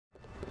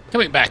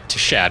Coming back to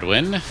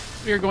Shadwen,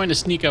 we are going to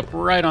sneak up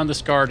right on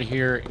this guard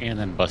here and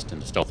then bust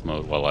into stealth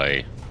mode while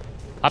I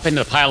hop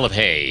into the pile of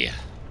hay.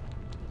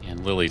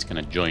 And Lily's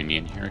going to join me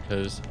in here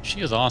because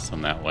she is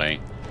awesome that way.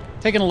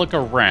 Taking a look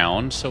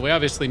around, so we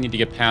obviously need to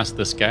get past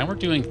this guy. We're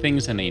doing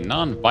things in a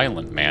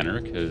non-violent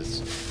manner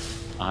because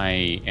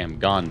I am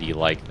Gandhi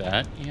like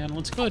that. And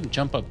let's go ahead and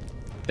jump up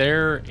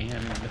there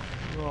and...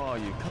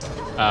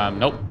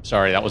 nope,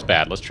 sorry, that was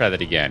bad. Let's try that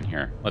again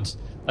here. Let's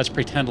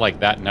pretend like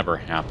that never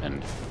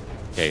happened.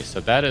 Okay, so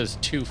that is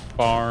too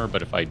far,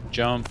 but if I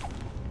jump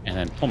and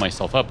then pull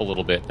myself up a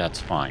little bit, that's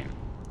fine.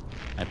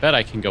 I bet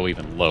I can go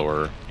even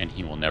lower, and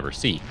he will never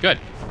see. Good.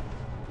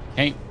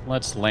 Okay,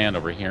 let's land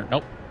over here.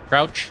 Nope,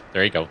 crouch.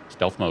 There you go,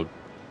 stealth mode.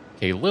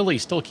 Okay, Lily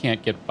still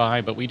can't get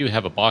by, but we do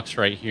have a box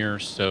right here,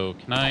 so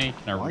can I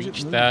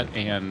reach that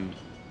and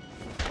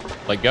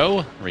let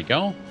go? There we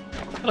go.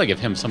 That'll give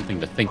him something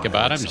to think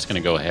about. I'm just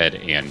going to go ahead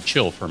and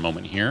chill for a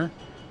moment here.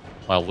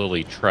 While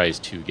Lily tries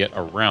to get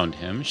around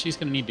him, she's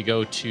going to need to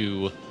go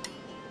to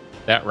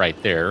that right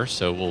there.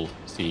 So we'll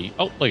see.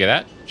 Oh, look at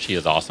that. She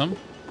is awesome.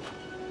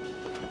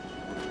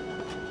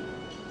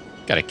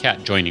 Got a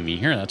cat joining me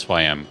here. That's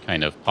why I'm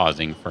kind of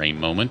pausing for a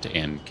moment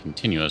and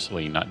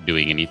continuously not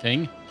doing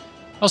anything.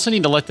 I also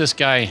need to let this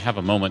guy have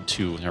a moment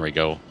to, there we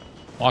go,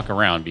 walk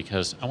around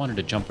because I wanted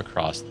to jump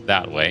across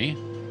that way.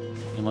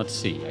 And let's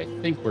see. I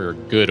think we're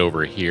good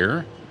over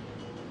here.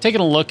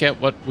 Taking a look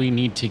at what we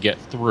need to get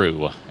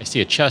through. I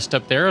see a chest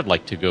up there. I'd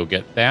like to go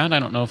get that. I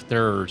don't know if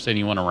there's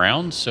anyone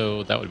around,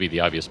 so that would be the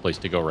obvious place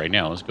to go right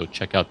now. Let's go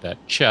check out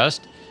that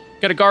chest.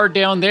 Got a guard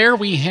down there.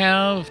 We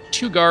have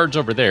 2 guards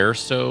over there,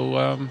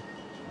 so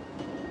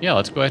yeah,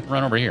 let's go ahead and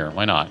run over here.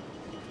 Why not?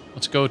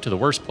 Let's go to the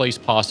worst place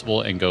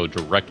possible and go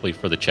directly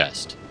for the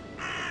chest.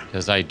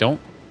 Because I don't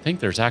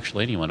think there's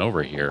actually anyone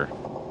over here.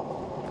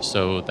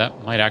 So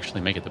that might actually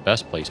make it the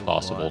best place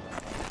possible.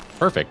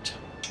 Perfect.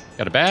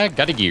 Got a bag,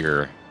 got a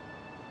gear.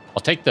 I'll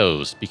take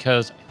those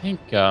because I think,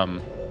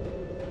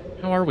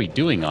 how are we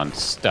doing on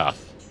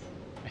stuff?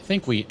 I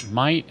think we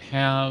might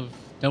have,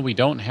 no, we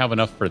don't have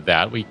enough for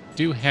that. We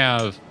do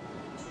have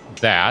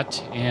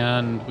that,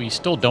 and we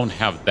still don't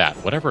have that,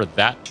 whatever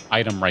that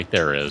item right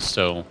there is.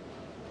 So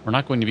we're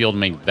not going to be able to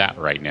make that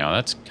right now.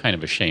 That's kind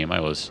of a shame. I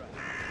was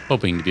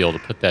hoping to be able to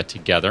put that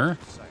together.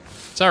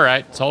 It's all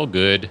right. It's all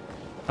good.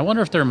 I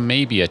wonder if there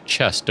may be a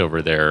chest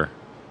over there.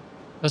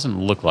 Doesn't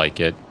look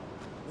like it.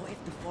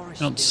 I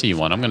don't see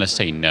one. I'm going to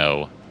say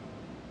no.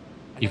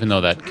 Even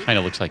though that kind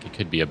of looks like it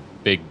could be a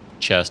big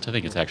chest. I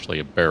think it's actually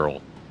a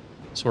barrel.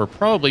 So we're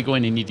probably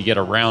going to need to get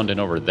around and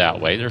over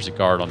that way. There's a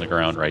guard on the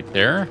ground right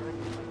there.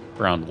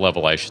 Ground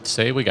level, I should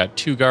say. We got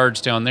 2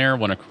 guards down there,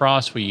 1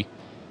 across. We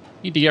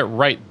need to get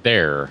right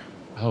there.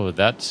 Oh,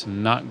 that's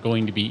not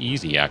going to be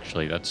easy,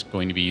 actually. That's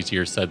going to be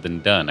easier said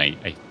than done,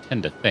 I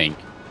tend to think.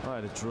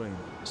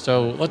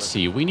 So let's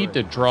see. We need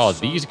to draw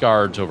these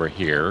guards over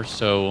here.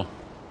 So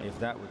if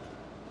that were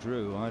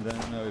true, I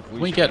don't know if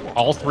we get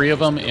all 3 of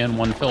them in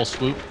one fell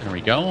swoop. There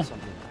we go.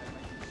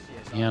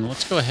 And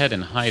let's go ahead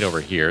and hide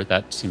over here.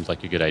 That seems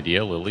like a good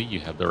idea. Lily, you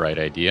have the right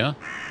idea.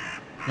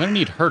 I'm going to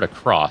need her to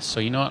cross. So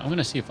you know what? I'm going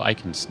to see if I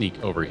can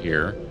sneak over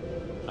here.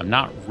 I'm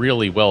not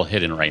really well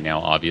hidden right now,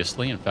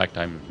 obviously. In fact,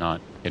 I'm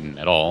not hidden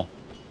at all.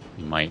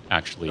 We might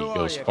actually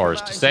go as far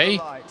as to say.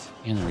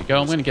 And there we go.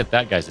 I'm going to get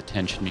that guy's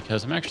attention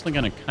because I'm actually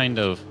going to kind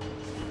of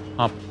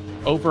hop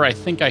over. I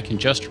think I can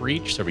just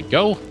reach. There we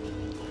go.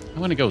 I'm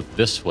going to go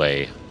this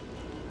way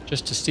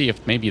just to see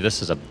if maybe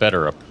this is a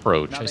better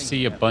approach. I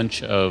see a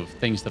bunch of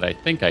things that I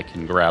think I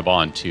can grab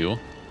onto,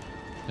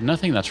 but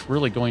nothing that's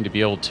really going to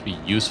be able to be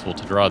useful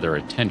to draw their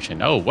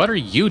attention. Oh, what are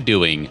you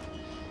doing?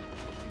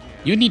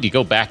 You need to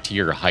go back to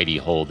your hidey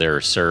hole there,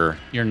 sir.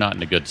 You're not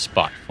in a good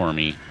spot for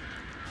me.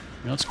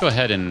 Now, let's go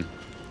ahead and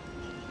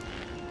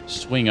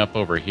swing up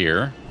over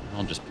here.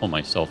 I'll just pull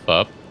myself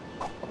up.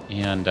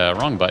 And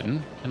wrong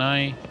button. Can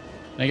I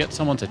get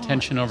someone's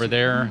attention over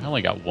there? I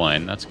only got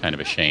 1. That's kind of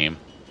a shame.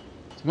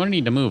 So I'm going to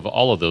need to move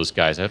all of those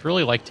guys. I'd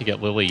really like to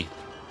get Lily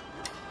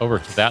over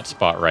to that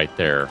spot right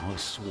there.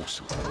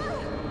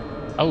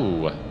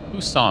 Oh,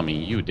 who saw me?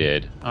 You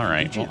did. All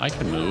right, well, I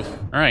can move.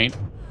 All right.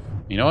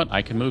 You know what?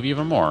 I can move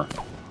even more.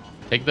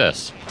 Take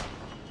this.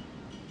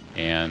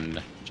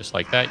 And just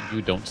like that,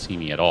 you don't see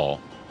me at all.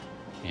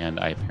 And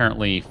I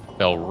apparently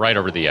fell right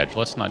over the edge.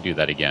 Let's not do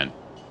that again.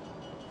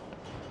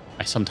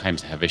 I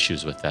sometimes have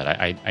issues with that.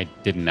 I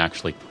didn't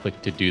actually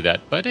click to do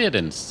that, but it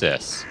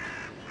insists.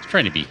 It's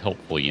trying to be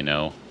helpful, you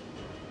know.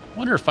 I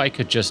wonder if I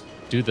could just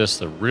do this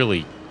the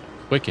really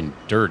quick and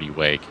dirty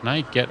way. Can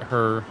I get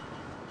her?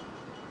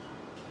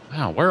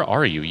 Wow, where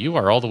are you? You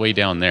are all the way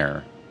down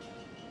there.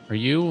 Are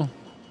you?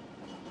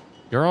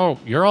 You're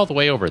all the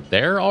way over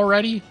there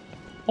already?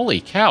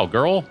 Holy cow,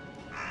 girl.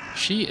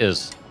 She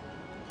is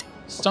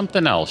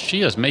something else.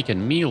 She is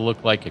making me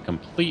look like a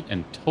complete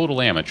and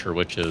total amateur,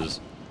 which is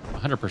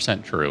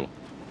 100% true.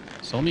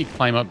 So let me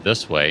climb up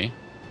this way.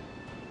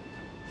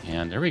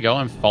 And there we go.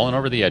 I'm falling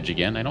over the edge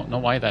again. I don't know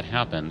why that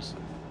happens.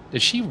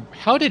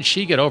 How did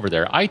she get over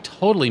there? I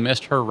totally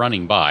missed her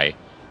running by.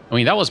 I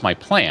mean, that was my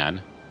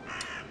plan.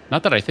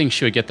 Not that I think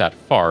she would get that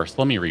far, so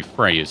let me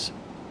rephrase.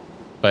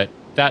 But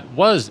that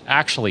was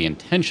actually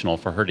intentional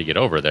for her to get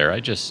over there. I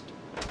just...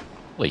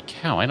 Holy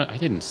cow, I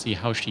didn't see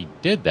how she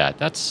did that.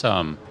 That's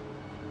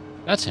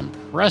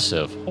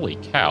impressive. Holy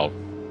cow.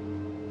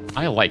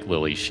 I like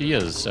Lily. She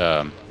is,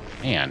 man,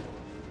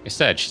 like I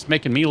said, she's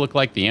making me look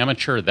like the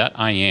amateur that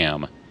I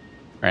am. All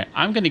right,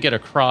 I'm going to get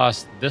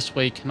across this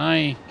way. Can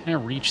I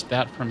reach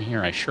that from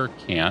here? I sure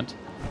can't.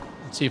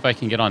 Let's see if I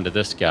can get onto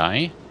this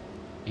guy.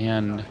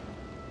 And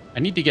I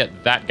need to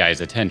get that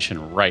guy's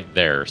attention right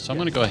there. So I'm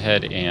going to go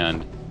ahead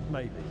and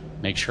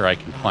make sure I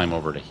can climb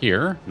over to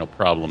here. No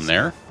problem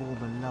there.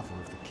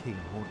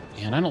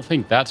 And I don't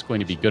think that's going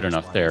to be good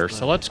enough there.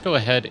 So let's go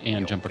ahead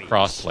and jump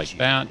across like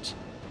that.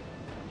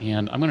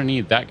 And I'm going to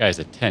need that guy's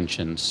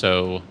attention.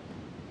 So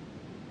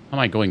how am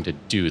I going to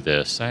do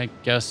this? I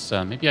guess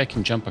maybe I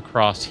can jump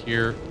across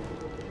here,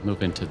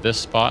 move into this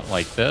spot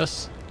like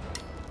this.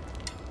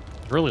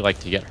 I'd really like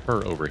to get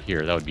her over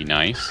here. That would be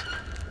nice.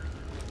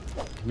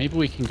 Maybe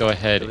we can go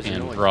ahead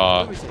and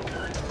draw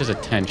his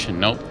attention.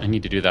 Nope, I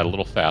need to do that a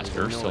little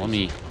faster. So let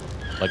me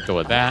let go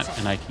of that,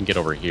 and I can get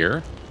over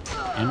here.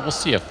 And we'll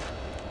see if...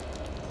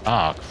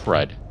 Ah,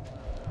 crud.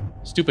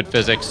 Stupid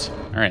physics.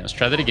 All right, let's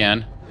try that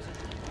again.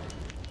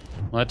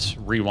 Let's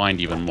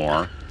rewind even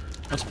more.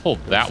 Let's pull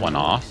that one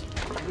off.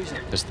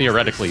 Because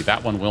theoretically,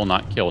 that one will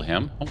not kill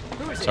him.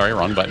 Oh, sorry,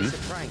 wrong button.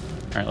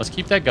 All right, let's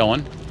keep that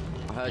going.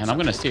 And I'm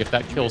going to see if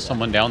that kills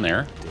someone down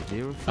there.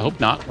 I hope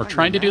not. We're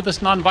trying to do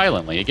this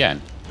non-violently.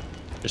 Again,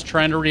 just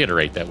trying to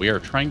reiterate that we are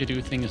trying to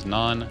do things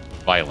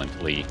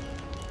non-violently.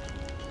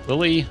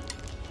 Lily,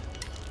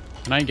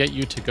 can I get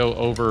you to go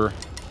over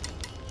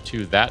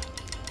to that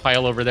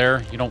pile over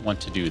there? You don't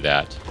want to do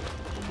that.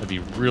 That'd be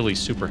really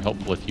super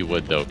helpful if you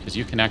would, though, because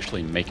you can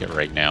actually make it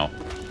right now.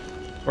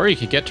 Or you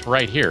could get to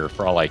right here,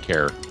 for all I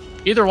care.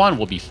 Either one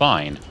will be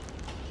fine.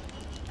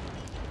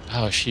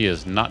 Oh, she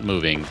is not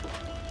moving.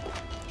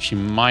 She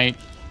might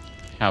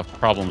have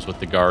problems with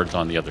the guards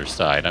on the other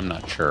side. I'm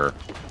not sure.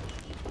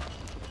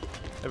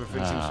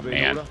 Ah,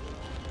 man.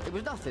 It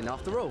was nothing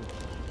after all.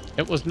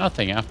 It was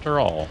nothing after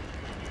all.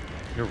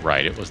 You're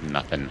right, it was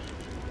nothing.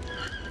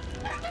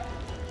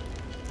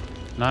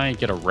 Can I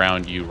get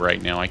around you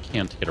right now? I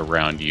can't get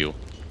around you.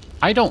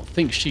 I don't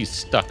think she's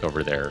stuck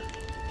over there.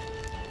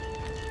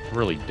 I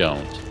really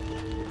don't.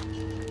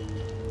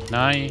 Can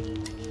I...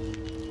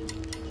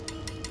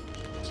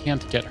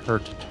 Can't get her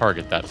to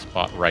target that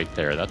spot right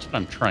there. That's what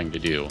I'm trying to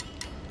do.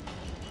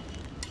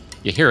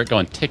 You hear it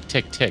going tick,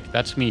 tick, tick.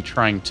 That's me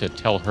trying to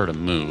tell her to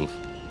move.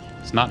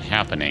 It's not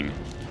happening.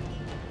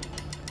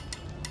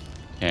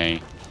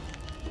 Okay.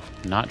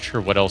 Not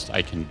sure what else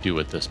I can do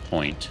at this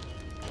point.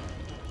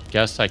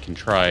 Guess I can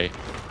try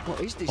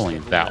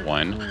pulling that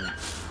one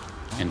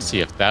and see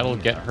if that'll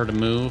get her to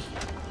move.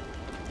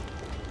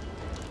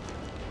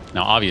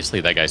 Now, obviously,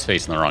 that guy's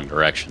facing the wrong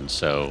direction,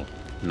 so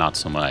not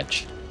so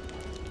much.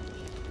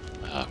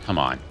 Oh, come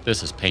on.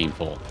 This is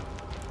painful.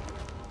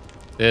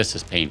 This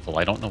is painful.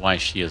 I don't know why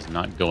she is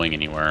not going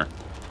anywhere.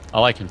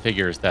 All I can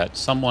figure is that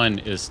someone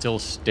is still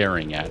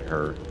staring at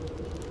her,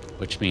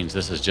 which means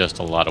this is just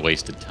a lot of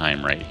wasted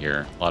time right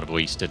here. A lot of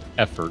wasted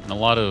effort and a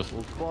lot of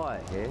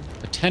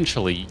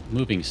potentially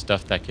moving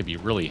stuff that could be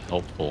really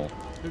helpful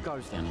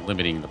and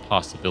limiting the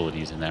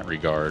possibilities in that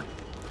regard.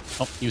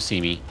 Oh, you see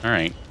me. All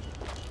right.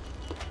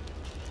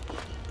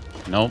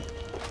 Nope.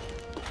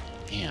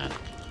 Man.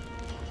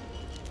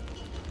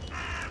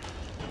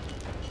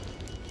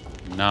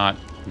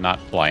 Not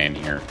flying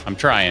here. I'm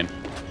trying,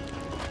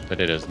 but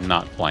it is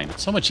not flying.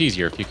 It's so much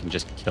easier if you can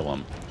just kill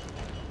them.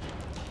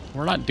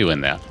 We're not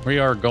doing that. We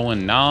are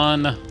going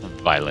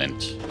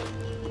non-violent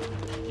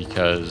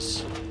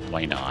because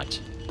why not?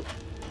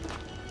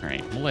 All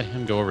right, we'll let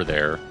him go over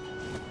there.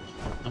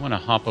 I'm going to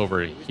hop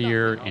over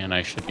here, and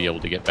I should be able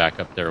to get back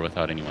up there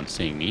without anyone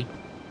seeing me.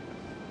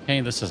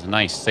 Okay, this is a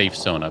nice safe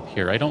zone up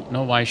here. I don't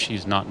know why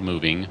she's not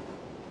moving.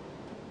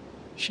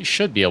 She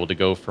should be able to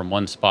go from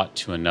one spot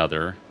to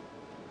another.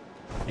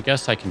 I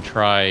guess I can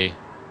try...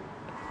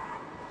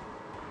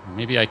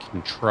 Maybe I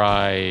can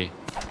try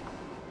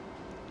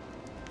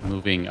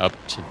moving up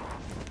to...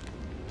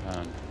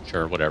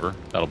 sure, whatever.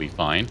 That'll be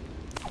fine.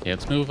 Okay,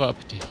 let's move up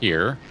to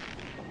here.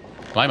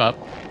 Climb up.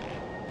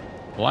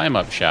 Climb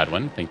up,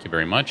 Shadwen. Thank you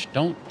very much.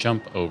 Don't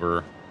jump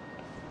over.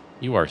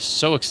 You are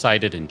so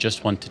excited and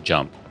just want to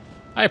jump.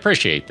 I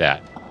appreciate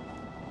that.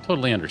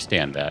 Totally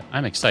understand that.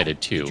 I'm excited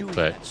too,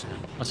 but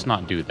let's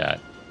not do that.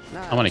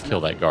 I want to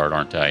kill that guard,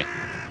 aren't I?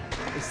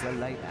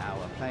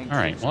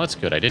 Alright, well that's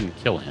good. I didn't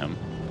kill him.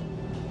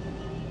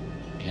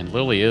 And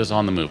Lily is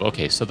on the move.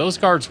 Okay, so those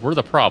guards were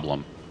the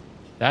problem.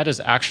 That is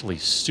actually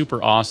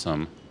super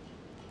awesome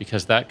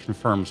because that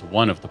confirms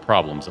one of the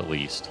problems at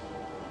least.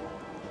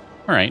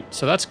 Alright,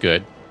 so that's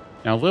good.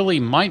 Now Lily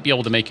might be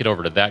able to make it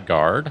over to that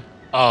guard.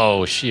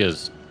 Oh, she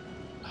is...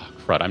 Oh,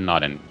 crud, I'm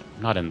not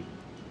in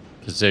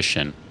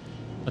position.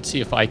 Let's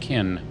see if I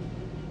can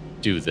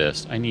do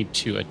this. I need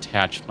to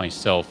attach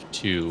myself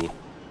to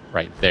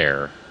right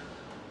there.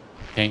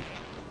 Okay.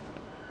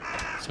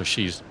 So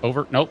she's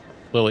over. Nope.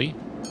 Lily.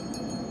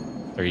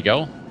 There you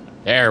go.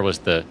 There was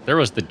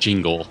the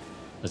jingle.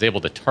 I was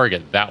able to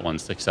target that one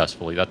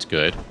successfully. That's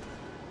good.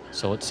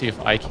 So let's see if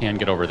I can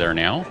get over there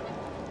now.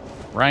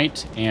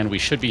 Right, and we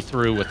should be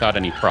through without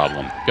any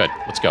problem. Good,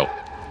 let's go.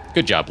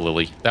 Good job,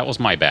 Lily. That was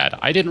my bad.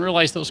 I didn't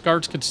realize those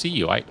guards could see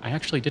you. I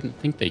actually didn't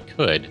think they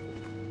could.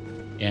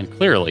 And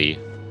clearly,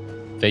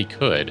 they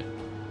could.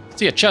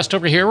 See a chest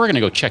over here. We're going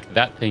to go check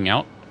that thing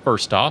out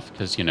first off,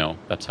 because, you know,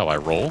 that's how I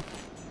roll.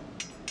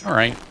 All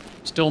right,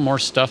 still more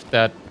stuff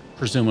that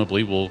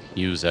presumably we'll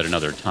use at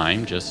another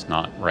time, just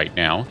not right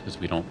now, because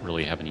we don't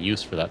really have any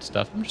use for that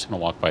stuff. I'm just going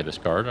to walk by this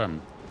guard.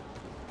 I'm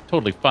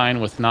totally fine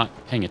with not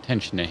paying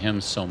attention to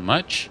him so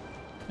much.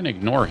 I'm going to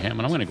ignore him,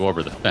 and I'm going to go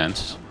over the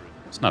fence.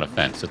 It's not a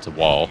fence, it's a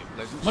wall.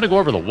 I'm going to go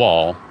over the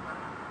wall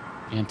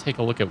and take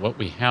a look at what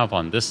we have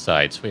on this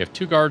side. So we have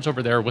 2 guards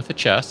over there with a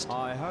chest.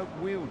 I hope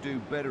we'll do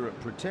better at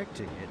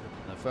protecting it.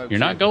 You're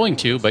not going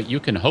to, but you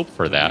can hope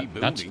for that.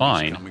 That's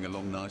fine.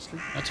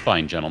 That's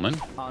fine, gentlemen.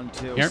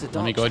 Here,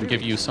 let me go ahead and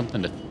give you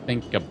something to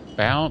think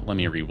about. Let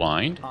me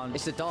rewind.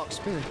 It's the dark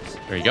spirits.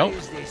 There you go.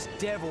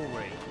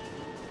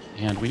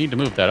 And we need to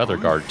move that other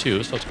guard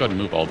too, so let's go ahead and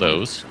move all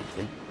those.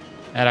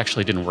 That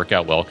actually didn't work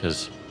out well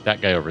because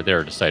that guy over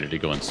there decided to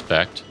go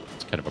inspect.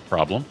 It's kind of a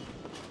problem.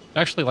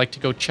 I'd actually like to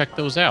go check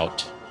those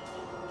out.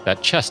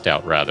 That chest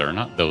out, rather,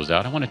 not those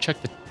out. I want to check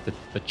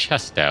the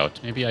chest out.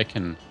 Maybe I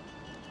can...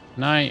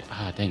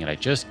 Ah, dang it, I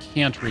just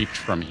can't reach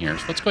from here.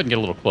 So let's go ahead and get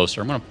a little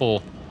closer. I'm going to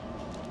pull...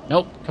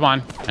 Nope, come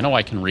on. I know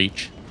I can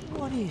reach.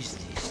 What is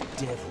this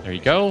devil? There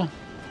you go. All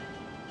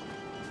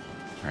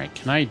right,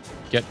 can I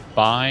get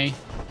by?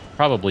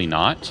 Probably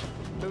not.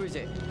 Who is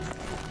it?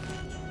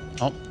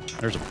 Oh,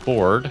 there's a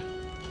board.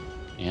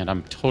 And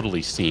I'm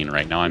totally seen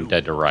right now. I'm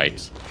dead to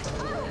rights.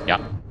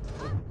 Yeah.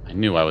 I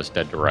knew I was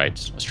dead to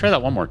rights. Let's try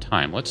that one more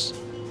time. Let's...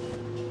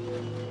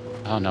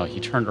 Oh, no,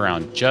 he turned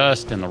around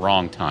just in the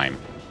wrong time.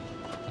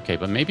 Okay,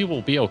 but maybe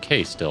we'll be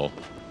okay still.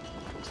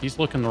 He's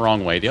looking the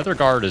wrong way. The other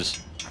guard is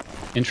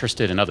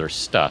interested in other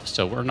stuff,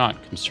 so we're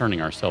not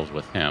concerning ourselves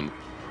with him.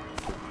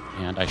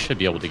 And I should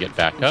be able to get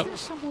back up.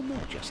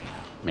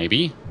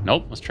 Maybe.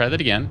 Nope, let's try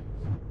that again.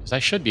 Because I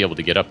should be able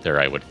to get up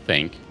there, I would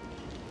think.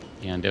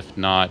 And if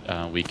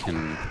not, we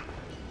can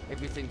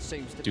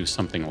do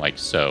something like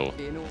so.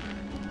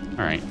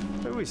 All right.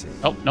 Who is it?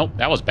 Oh, nope,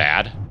 that was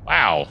bad.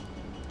 Wow.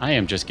 I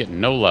am just getting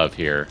no love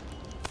here.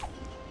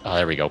 Oh,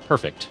 there we go.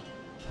 Perfect.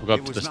 We'll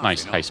go up to this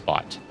nice high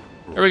spot.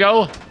 There we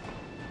go.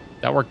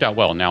 That worked out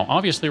well. Now,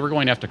 obviously, we're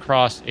going to have to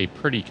cross a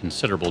pretty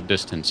considerable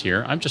distance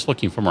here. I'm just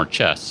looking for more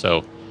chests,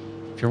 so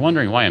if you're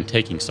wondering why I'm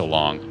taking so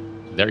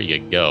long, there you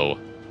go.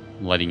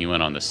 I'm letting you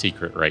in on the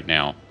secret right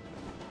now.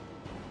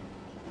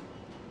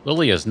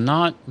 Lily is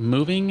not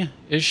moving,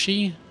 is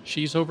she?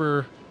 She's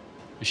over...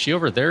 Is she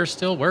over there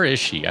still? Where is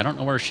she? I don't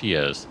know where she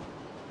is.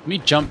 Let me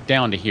jump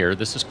down to here.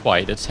 This is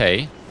quiet. It's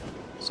hay.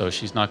 So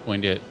she's not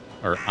going to...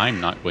 Or I'm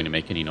not going to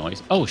make any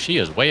noise. Oh, she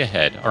is way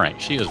ahead. All right,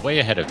 she is way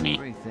ahead of me.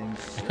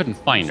 I couldn't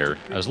find her.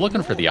 I was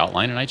looking for the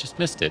outline, and I just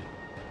missed it.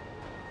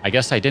 I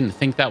guess I didn't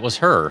think that was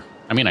her.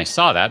 I mean, I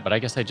saw that, but I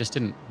guess I just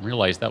didn't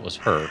realize that was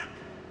her.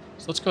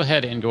 So let's go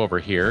ahead and go over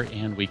here,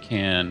 and we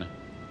can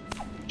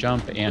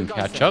jump and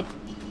catch up.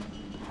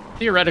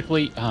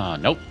 Theoretically...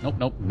 nope, nope,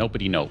 nope,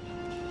 nobody, nope.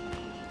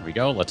 There we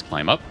go. Let's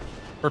climb up.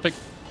 Perfect.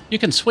 You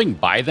can swing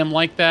by them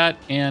like that,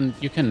 and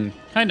you can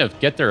kind of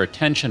get their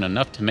attention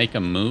enough to make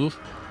them move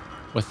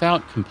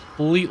without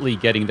completely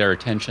getting their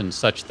attention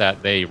such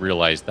that they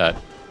realize that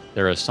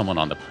there is someone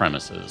on the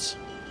premises.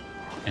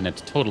 And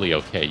it's totally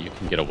okay. You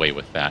can get away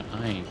with that.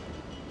 I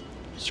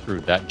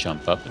screwed that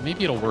jump up, but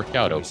maybe it'll work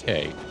out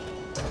okay.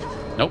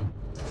 Nope.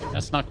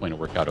 That's not going to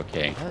work out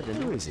okay.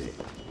 Who is it?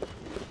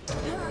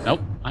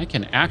 Nope. I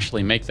can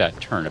actually make that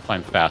turn if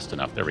I'm fast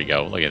enough. There we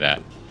go. Look at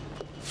that.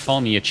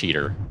 Call me a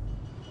cheater.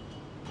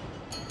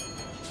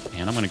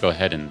 And I'm going to go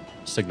ahead and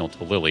signal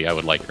to Lily. I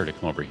would like her to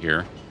come over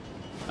here.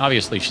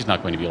 Obviously, she's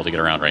not going to be able to get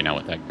around right now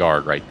with that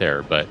guard right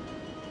there, but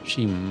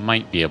she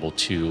might be able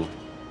to...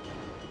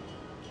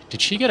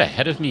 Did she get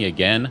ahead of me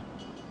again?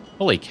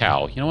 Holy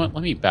cow. You know what?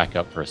 Let me back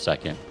up for a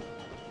second.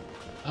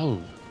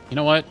 Oh, you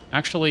know what?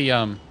 Actually,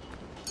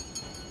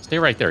 stay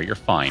right there. You're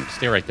fine.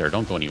 Stay right there.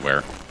 Don't go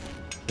anywhere.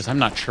 Because I'm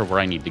not sure where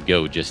I need to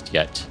go just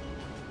yet.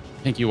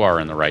 I think you are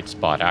in the right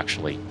spot,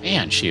 actually.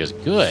 Man, she is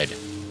good.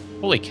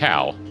 Holy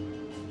cow.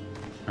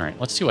 All right,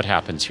 let's see what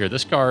happens here.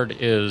 This guard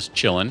is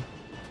chilling.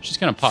 She's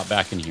going to pop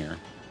back in here.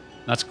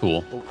 That's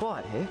cool. All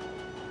quiet here?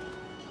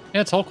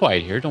 Yeah, it's all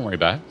quiet here. Don't worry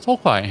about it. It's all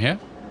quiet here.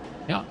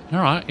 Yeah, all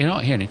right. You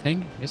don't hear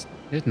anything.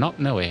 There's not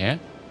nowhere here.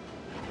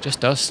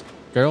 Just us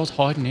girls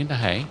hiding in the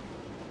hay.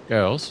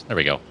 Girls. There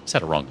we go.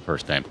 Said it wrong the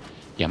first time.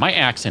 Yeah, my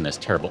accent is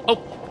terrible.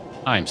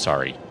 Oh, I'm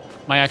sorry.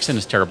 My accent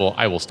is terrible.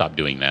 I will stop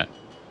doing that.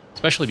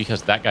 Especially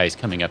because that guy's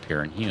coming up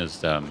here, and he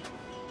is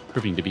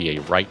proving to be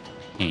a right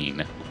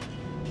pain.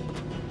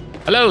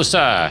 Hello,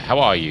 sir. How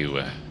are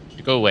you?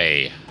 Go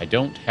away. I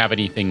don't have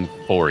anything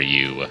for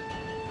you.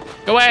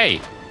 Go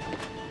away!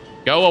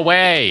 Go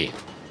away!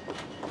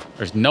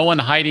 There's no one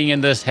hiding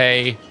in this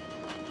hay.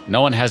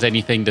 No one has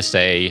anything to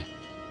say.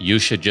 You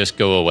should just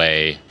go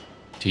away.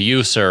 To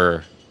you,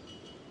 sir,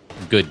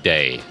 good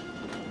day.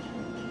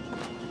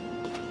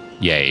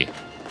 Yay.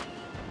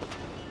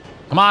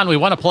 Come on, we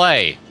want to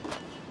play.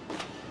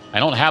 I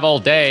don't have all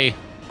day.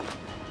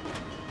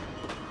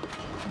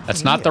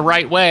 That's not the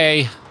right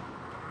way.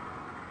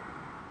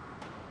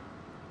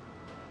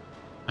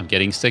 I'm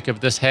getting sick of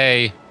this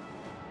hay.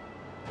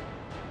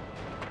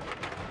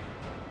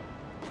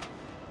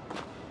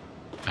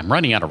 I'm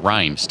running out of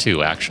rhymes,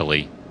 too,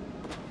 actually.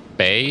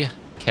 Bay,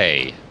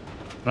 K.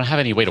 I don't have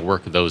any way to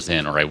work those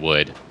in, or I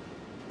would.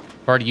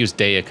 I've already used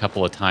day a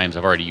couple of times.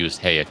 I've already used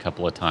hay a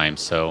couple of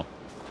times, so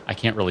I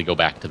can't really go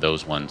back to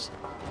those ones.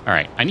 All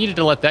right, I needed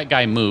to let that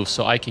guy move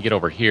so I could get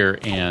over here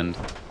and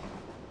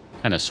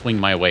kind of swing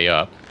my way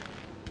up.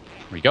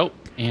 Here we go.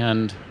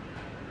 And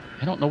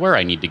I don't know where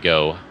I need to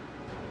go.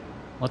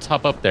 Let's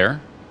hop up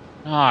there.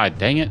 Ah,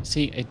 dang it.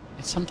 See,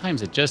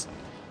 sometimes it just...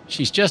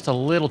 She's just a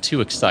little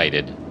too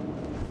excited.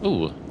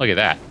 Ooh, look at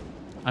that.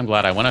 I'm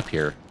glad I went up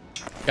here.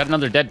 Got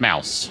another dead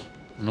mouse.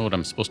 I don't know what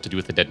I'm supposed to do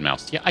with a dead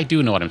mouse. Yeah, I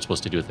do know what I'm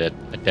supposed to do with a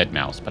dead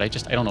mouse, but I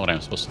don't know what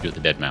I'm supposed to do with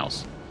a dead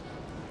mouse.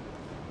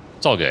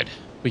 It's all good.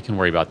 We can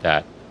worry about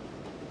that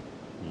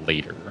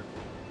later.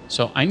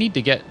 So I need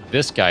to get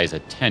this guy's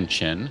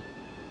attention.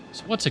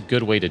 So what's a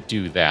good way to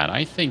do that?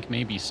 I think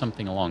maybe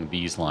something along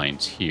these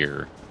lines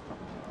here.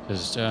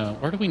 Because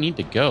where do we need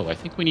to go? I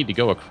think we need to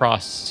go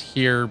across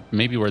here,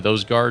 maybe where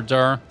those guards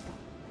are.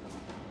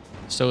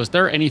 So is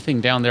there anything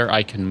down there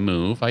I can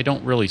move? I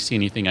don't really see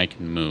anything I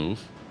can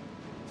move.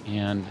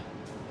 And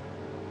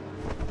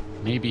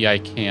maybe I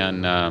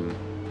can...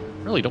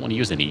 really don't want to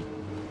use any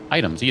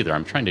items either.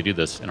 I'm trying to do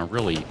this in a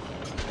really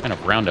kind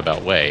of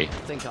roundabout way. I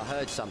think I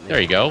heard something. There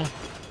you go.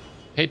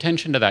 Pay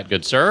attention to that,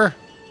 good sir.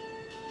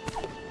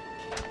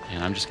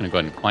 And I'm just going to go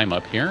ahead and climb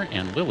up here,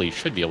 and Lily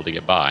should be able to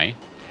get by.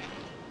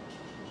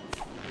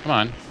 Come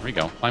on, here we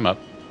go. Climb up.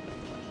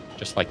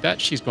 Just like that,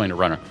 she's going to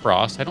run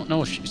across. I don't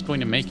know if she's going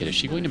to make it. Is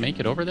she going to make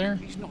it over there?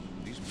 He's not.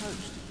 He's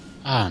post.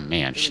 Oh,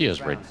 man, she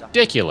is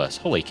ridiculous.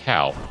 Holy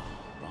cow.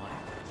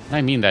 And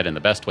I mean that in the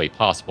best way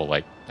possible.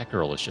 Like, that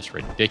girl is just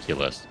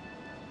ridiculous.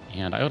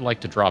 And I would like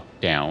to drop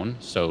down.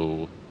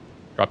 So,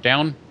 drop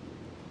down?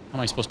 How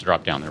am I supposed to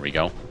drop down? There we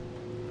go.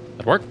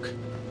 That'll work.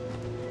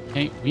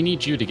 Okay, we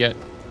need you to get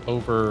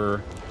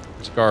over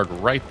this guard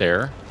right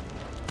there.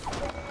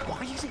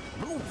 Why is it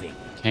moving?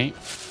 Okay,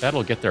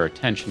 that'll get their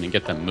attention and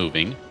get them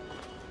moving.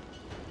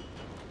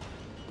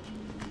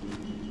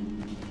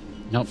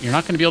 Nope, you're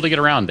not going to be able to get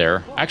around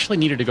there. I actually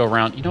needed to go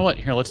around. You know what?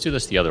 Here, let's do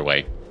this the other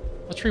way.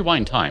 Let's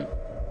rewind time.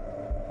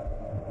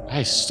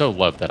 I so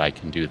love that I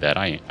can do that.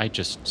 I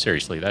just,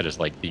 seriously, that is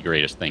like the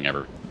greatest thing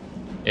ever.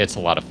 It's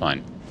a lot of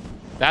fun.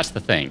 That's the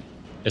thing,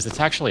 is it's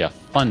actually a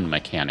fun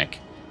mechanic.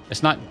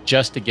 It's not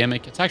just a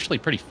gimmick. It's actually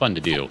pretty fun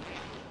to do.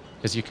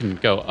 Because you can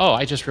go, oh,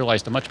 I just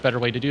realized a much better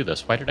way to do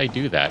this. Why did I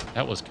do that?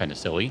 That was kind of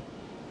silly.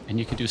 And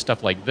you can do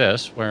stuff like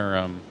this,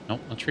 where, nope,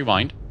 let's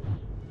rewind.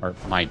 Or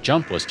my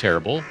jump was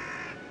terrible.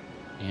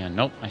 And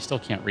nope, I still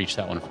can't reach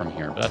that one from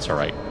here, but that's all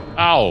right.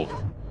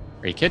 Ow!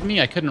 Are you kidding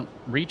me? I couldn't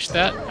reach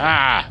that?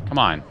 Ah, come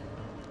on.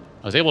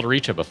 I was able to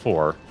reach it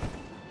before.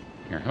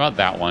 Here, how about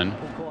that one?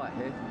 All quiet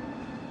here.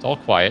 It's all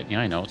quiet.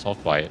 Yeah, I know, it's all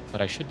quiet.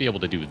 But I should be able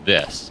to do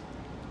this.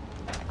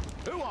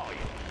 Who are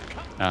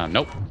you?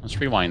 Nope, let's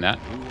rewind that.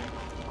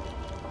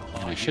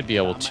 And I should be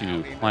able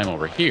to climb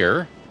over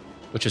here,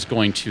 which is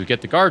going to get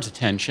the guard's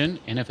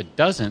attention. And if it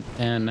doesn't,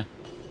 then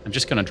I'm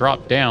just going to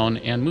drop down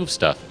and move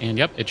stuff. And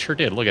yep, it sure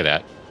did. Look at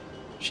that.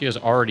 She has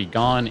already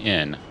gone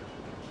in.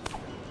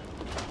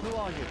 Who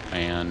are you?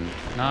 And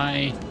can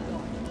I...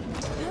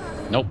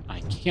 Nope, I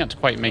can't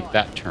quite make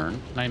that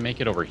turn. Can I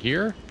make it over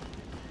here?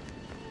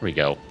 Here we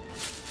go.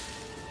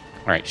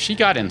 All right, she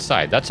got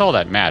inside. That's all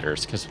that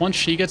matters, because once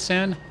she gets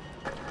in,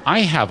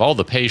 I have all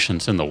the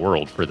patience in the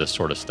world for this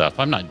sort of stuff.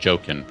 I'm not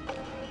joking.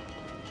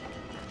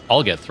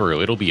 I'll get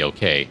through. It'll be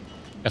okay.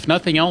 If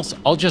nothing else,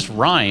 I'll just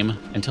rhyme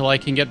until I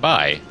can get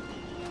by.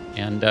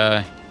 And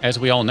as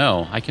we all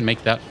know, I can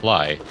make that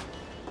fly.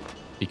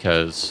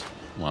 Because,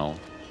 well,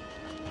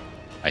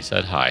 I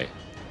said hi.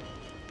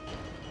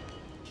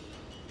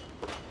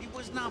 It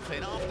was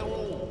nothing after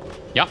all.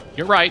 Yep,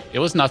 you're right. It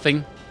was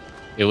nothing.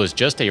 It was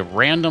just a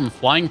random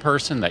flying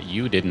person that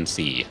you didn't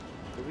see.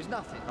 It was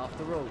nothing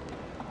after all.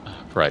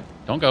 Fred,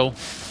 don't go.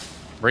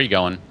 Where are you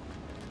going?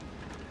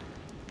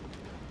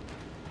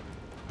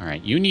 All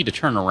right, you need to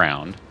turn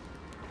around.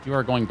 You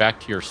are going back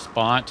to your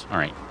spot. All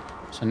right,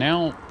 so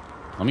now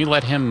let me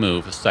let him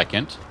move a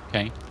second,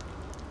 okay?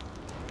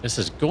 This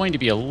is going to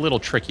be a little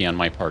tricky on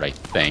my part, I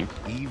think.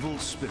 Evil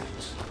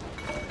spirits.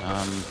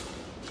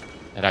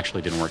 That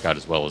actually didn't work out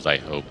as well as I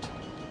hoped.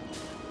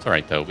 It's all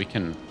right, though. We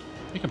can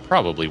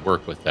probably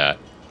work with that.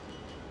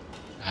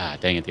 Ah,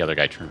 dang it, the other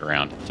guy turned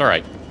around. It's all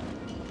right.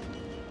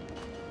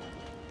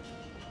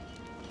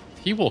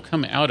 He will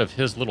come out of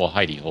his little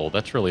hidey hole.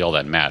 That's really all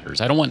that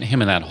matters. I don't want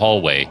him in that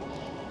hallway.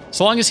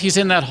 So long as he's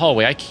in that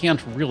hallway, I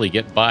can't really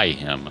get by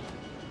him.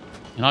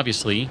 And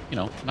obviously, you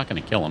know, I'm not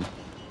going to kill him.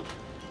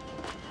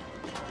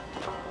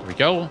 There we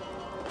go.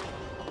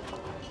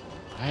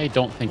 I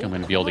don't think I'm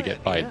going to be able to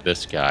get by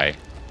this guy.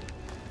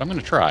 But I'm going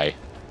to try.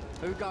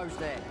 Who goes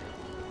there?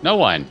 No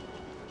one.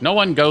 No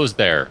one goes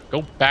there.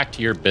 Go back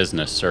to your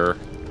business, sir.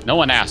 No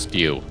one asked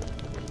you.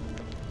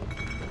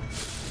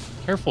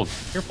 Careful,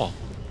 careful.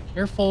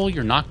 Careful,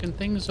 you're knocking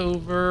things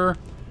over.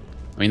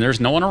 I mean, there's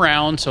no one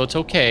around, so it's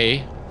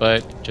okay.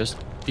 But just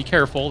be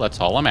careful. That's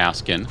all I'm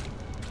asking.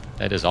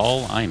 That is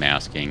all I'm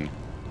asking.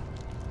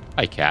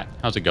 Hi, cat.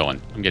 How's it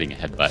going? I'm getting a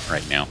headbutt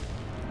right now.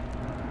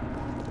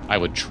 I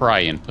would try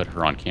and put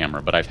her on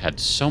camera, but I've had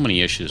so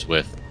many issues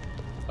with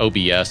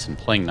OBS and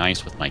playing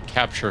nice with my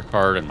capture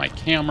card and my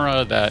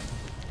camera that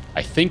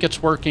I think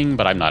it's working,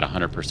 but I'm not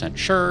 100%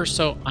 sure,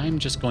 so I'm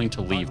just going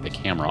to leave the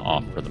camera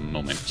off for the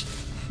moment.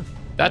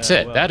 That's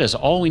it. Well, that is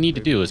all we need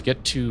to do is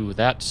get to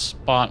that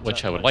spot,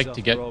 which I would like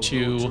to get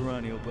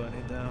to,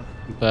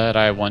 but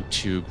I want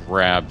to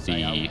grab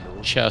the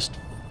chest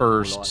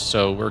first,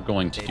 so we're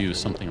going to do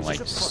something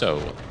like so.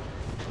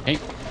 Okay,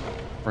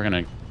 we're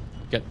going to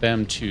get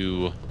them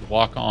to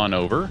walk on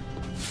over.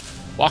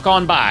 Walk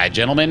on by,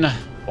 gentlemen.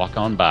 Walk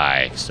on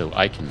by so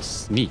I can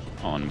sneak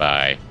on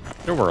by.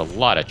 There were a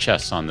lot of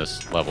chests on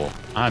this level.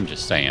 I'm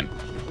just saying.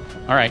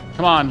 All right,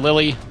 come on,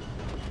 Lily.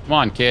 Come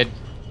on, kid.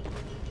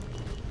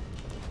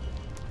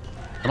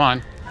 Come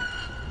on.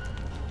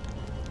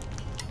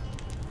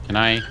 Can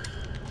I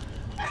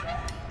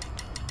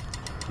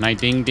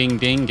ding, ding,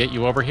 ding get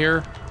you over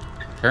here?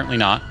 Apparently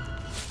not.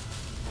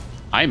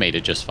 I made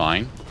it just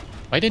fine.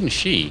 Why didn't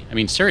she? I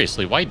mean,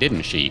 seriously, why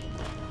didn't she?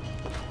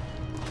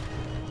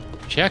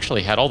 She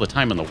actually had all the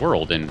time in the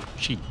world, and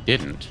she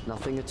didn't.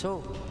 Nothing at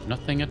all.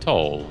 Nothing at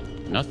all.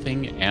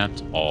 Nothing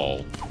at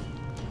all.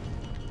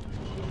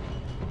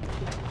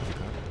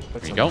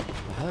 There you go.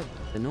 I heard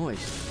the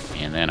noise.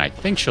 And then I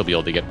think she'll be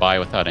able to get by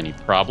without any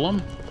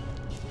problem.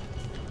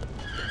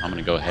 I'm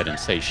going to go ahead and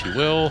say she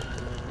will.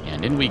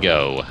 And in we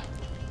go.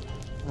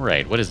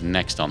 Right, what is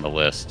next on the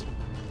list?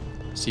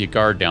 See a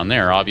guard down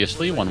there,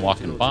 obviously. One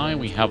walking by.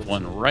 We have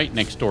one right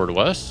next door to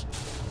us.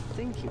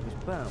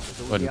 Go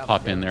ahead and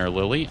pop in there,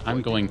 Lily.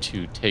 I'm going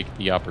to take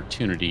the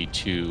opportunity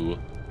to,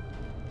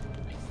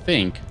 I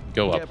think,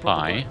 go up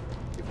high.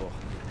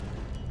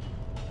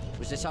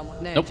 Was there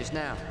someone there just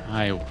now?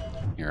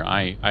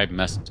 I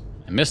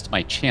missed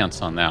my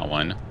chance on that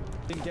one.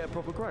 Didn't get a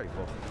proper grave.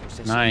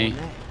 Can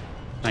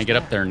I get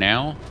up there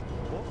now?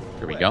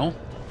 Here we go.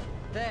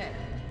 There.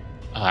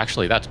 Oh,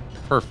 actually, that's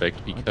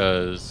perfect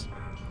because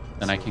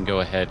then I can go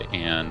ahead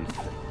and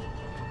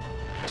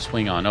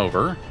swing on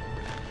over.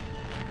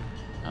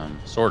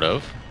 Sort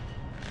of.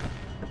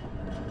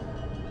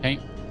 Okay.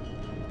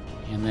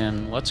 And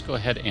then let's go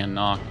ahead and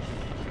knock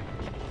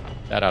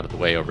that out of the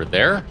way over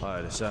there.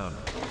 Hi, the sound.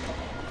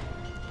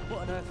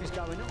 What on earth is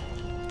going on?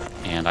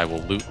 And I will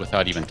loot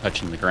without even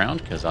touching the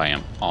ground because I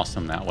am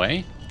awesome that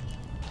way.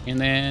 And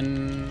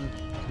then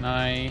can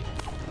I...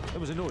 There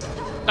was a noise.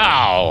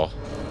 Ow!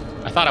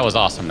 I thought I was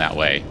awesome that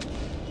way.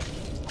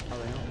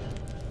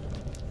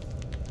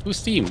 Who's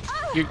seeing?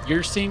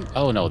 You're seeing?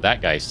 Oh no,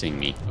 that guy's seeing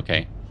me.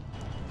 Okay.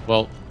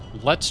 Well,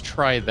 let's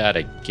try that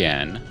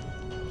again.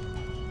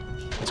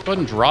 Let's go ahead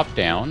and drop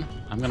down.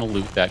 I'm gonna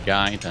loot that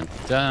guy. Dun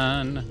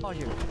dun.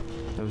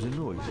 There was a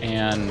noise.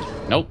 And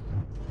nope,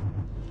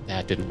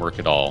 that didn't work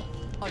at all.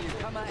 There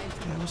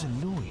was a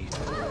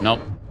noise.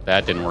 Nope,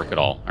 that didn't work at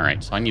all. All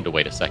right, so I need to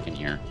wait a second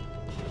here.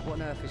 What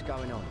on earth is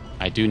going on?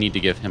 I do need to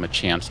give him a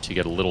chance to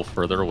get a little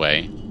further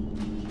away.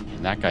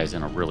 And that guy's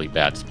in a really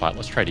bad spot.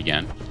 Let's try it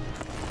again.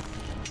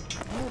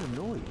 What a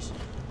noise.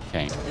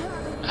 Okay.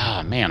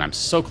 Ah, man, I'm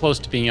so close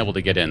to being able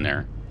to get in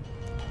there.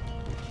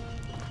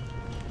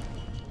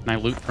 Can I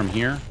loot from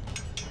here?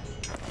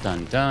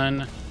 Dun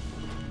dun.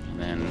 And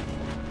then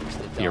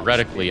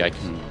theoretically I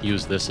can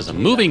use this as a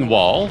moving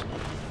wall.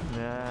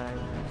 Nah, it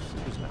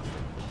was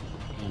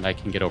nothing. And I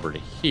can get over to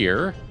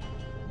here.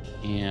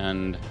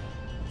 And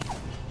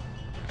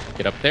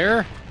get up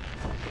there.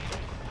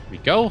 There we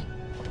go.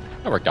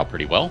 That worked out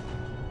pretty well.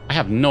 I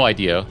have no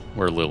idea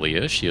where Lily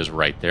is. She is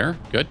right there.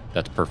 Good.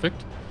 That's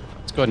perfect.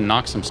 Let's go ahead and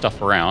knock some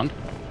stuff around.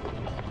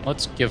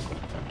 Let's give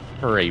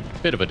her a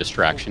bit of a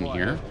distraction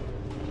here.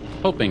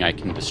 Hoping I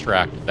can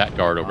distract that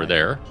guard over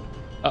there.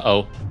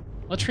 Uh-oh.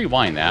 Let's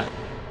rewind that.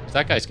 Because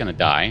that guy's going to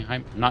die.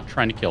 I'm not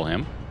trying to kill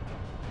him.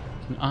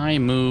 Can I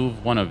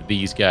move one of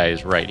these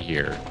guys right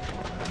here?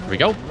 Here we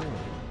go.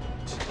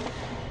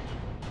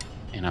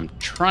 And I'm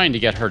trying to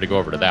get her to go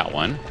over to that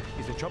one.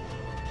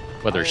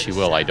 Whether she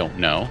will, I don't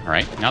know. All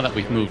right, now that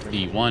we've moved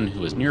the one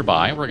who is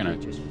nearby, we're going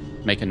to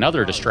make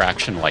another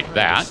distraction like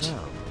that.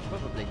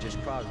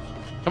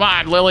 Come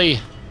on, Lily.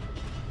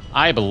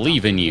 I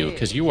believe in you,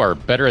 because you are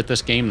better at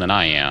this game than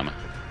I am.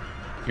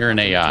 You're an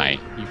AI.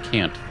 You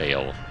can't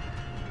fail.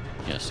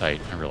 Yes, I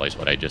realize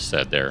what I just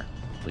said there,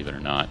 believe it or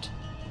not.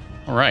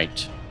 All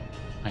right.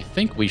 I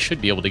think we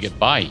should be able to get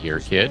by here,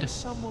 kid.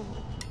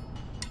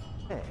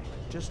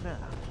 Just now.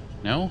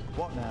 No?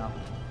 What now?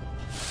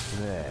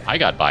 There. I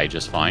got by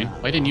just fine.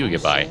 Why didn't you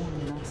get by?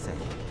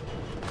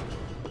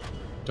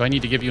 Do I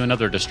need to give you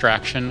another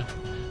distraction?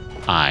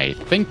 I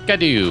think I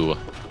do.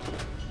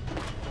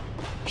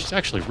 She's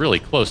actually really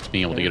close to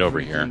being able to get over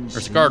here.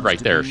 There's a guard right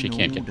there she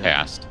can't get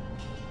past.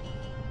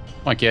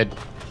 Come on, kid.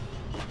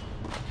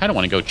 kind of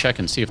want to go check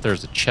and see if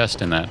there's a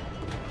chest in that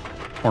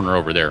corner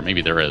over there.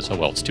 Maybe there is. Oh,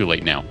 well, it's too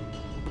late now.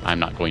 I'm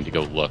not going to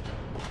go look.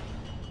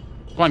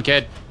 Come on,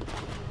 kid.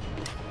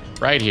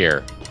 Right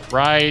here.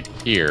 Right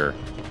here.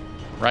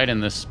 Right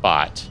in this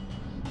spot.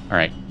 All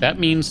right. That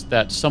means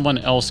that someone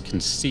else can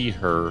see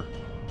her,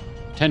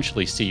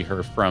 potentially see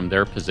her from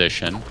their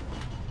position.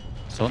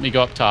 So let me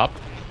go up top.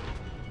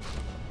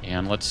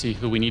 And let's see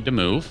who we need to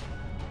move.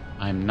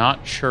 I'm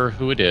not sure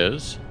who it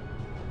is.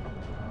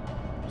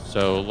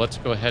 So let's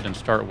go ahead and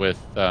start with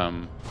I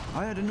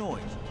heard a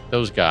noise.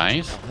 those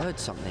guys. I heard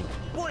something.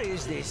 What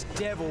is this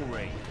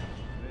devilry?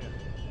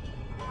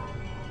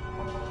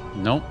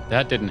 Nope,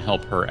 that didn't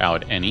help her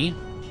out any.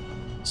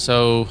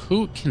 So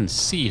who can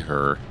see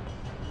her?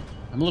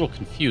 I'm a little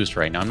confused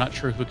right now. I'm not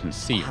sure who can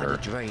see I had her. a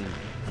dream.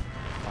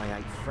 I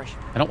ate fresh.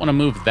 I don't want to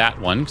move that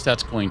one because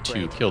that's going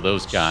to kill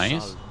those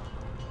guys.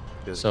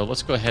 So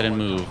let's go ahead and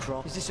move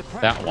Is this a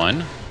prank? that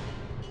one.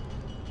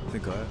 I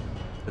think I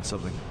had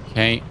something.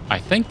 Okay, I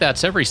think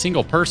that's every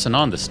single person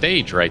on the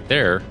stage right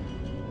there.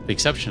 With the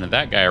exception of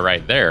that guy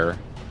right there.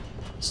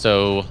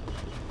 So...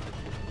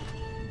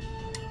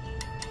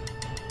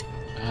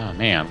 oh,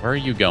 man, where are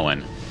you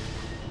going?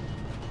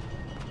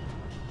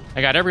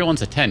 I got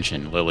everyone's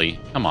attention, Lily.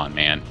 Come on,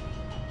 man.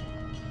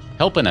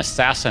 Help an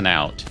assassin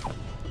out.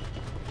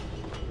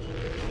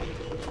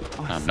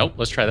 Nope,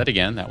 let's try that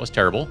again. That was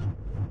terrible.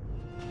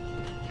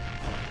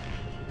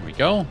 Here we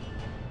go.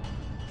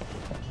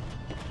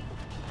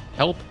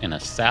 Help an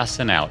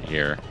assassin out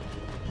here.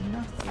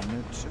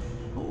 Nothing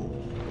at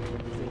all.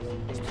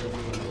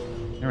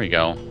 There we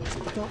go.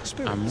 Dark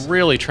spirits. I'm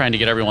really trying to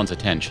get everyone's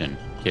attention,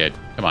 kid.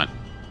 Come on.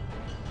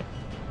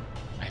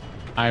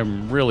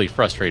 I'm really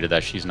frustrated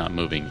that she's not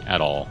moving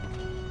at all.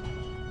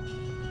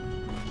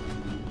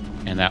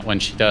 And that when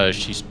she does,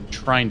 she's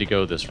trying to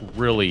go this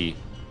really...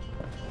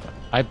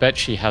 I bet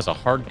she has a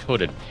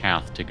hard-coded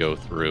path to go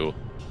through.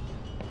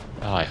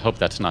 Oh, I hope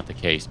that's not the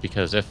case,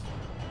 because if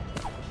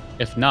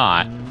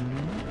not,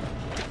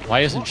 why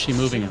isn't she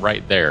moving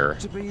right there?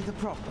 To be the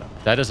proper.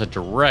 That is a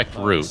direct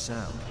route,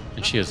 Sound.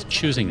 and she is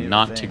choosing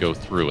not to go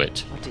through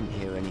it. I didn't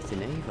hear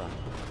anything either.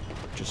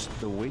 Just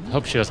the wind. I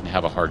hope she doesn't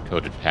have a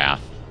hard-coded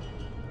path.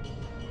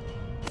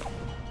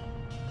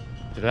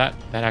 That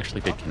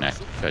actually did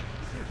connect. Good.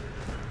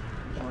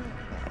 All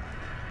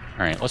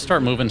right, let's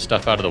start moving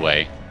stuff out of the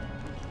way.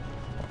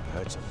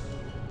 Heard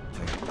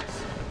something.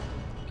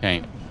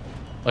 Okay,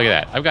 look at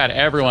that. I've got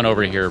everyone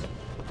over here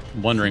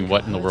wondering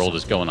what in the world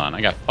is going on.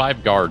 I got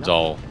 5 guards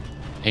all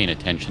paying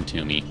attention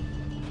to me.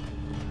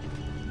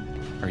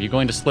 Are you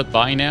going to slip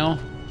by now?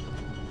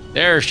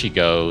 There she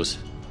goes.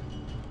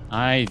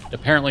 I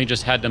apparently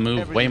just had to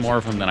move way more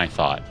of them than I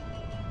thought.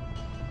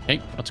 Okay,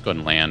 let's go ahead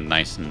and land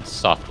nice and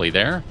softly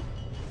there.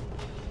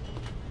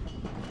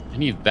 I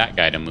need that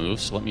guy to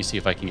move, so let me see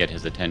if I can get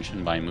his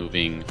attention by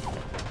moving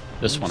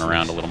this one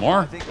around a little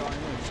more. Here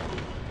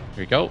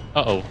we go.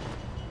 Uh-oh.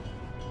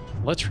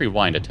 Let's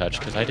rewind a touch,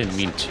 because I didn't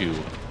mean to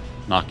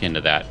knock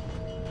into that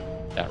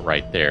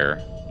right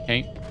there.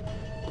 Okay.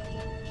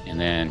 And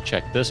then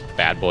check this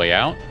bad boy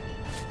out.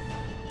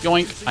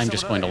 Yoink. I'm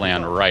just going to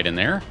land right in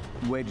there.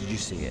 Where did you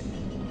see it?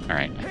 All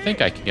right. I think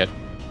I can get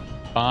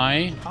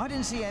by. I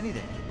didn't see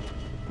anything.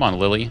 Come on,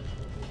 Lily.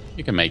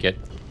 You can make it.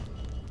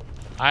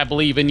 I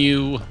believe in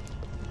you.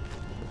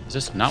 Is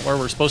this not where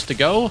we're supposed to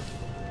go?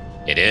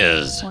 It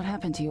is. What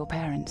happened to your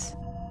parents?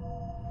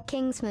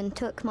 Kingsman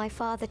took my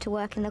father to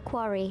work in the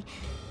quarry,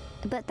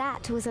 but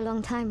that was a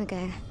long time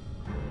ago.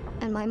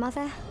 And my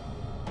mother?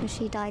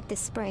 She died this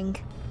spring.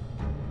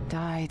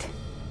 Died.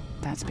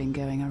 That's been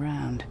going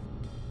around.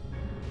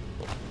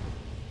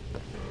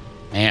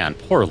 Man,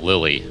 poor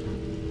Lily.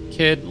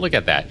 Kid, look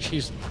at that.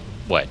 She's,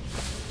 what,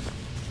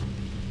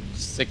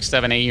 6,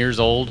 7, 8 years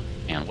old?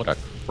 Man, what a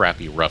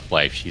crappy, rough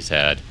life she's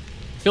had.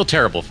 Feel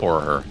terrible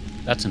for her.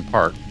 That's in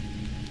part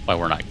why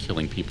we're not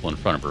killing people in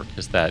front of her,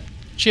 because that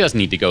she doesn't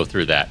need to go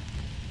through that.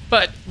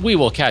 But we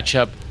will catch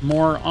up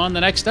more on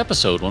the next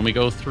episode when we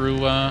go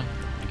through, I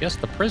guess,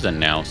 the prison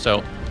now.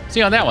 So, see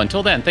you on that one.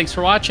 Till then, thanks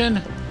for watching.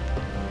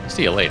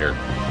 See you later.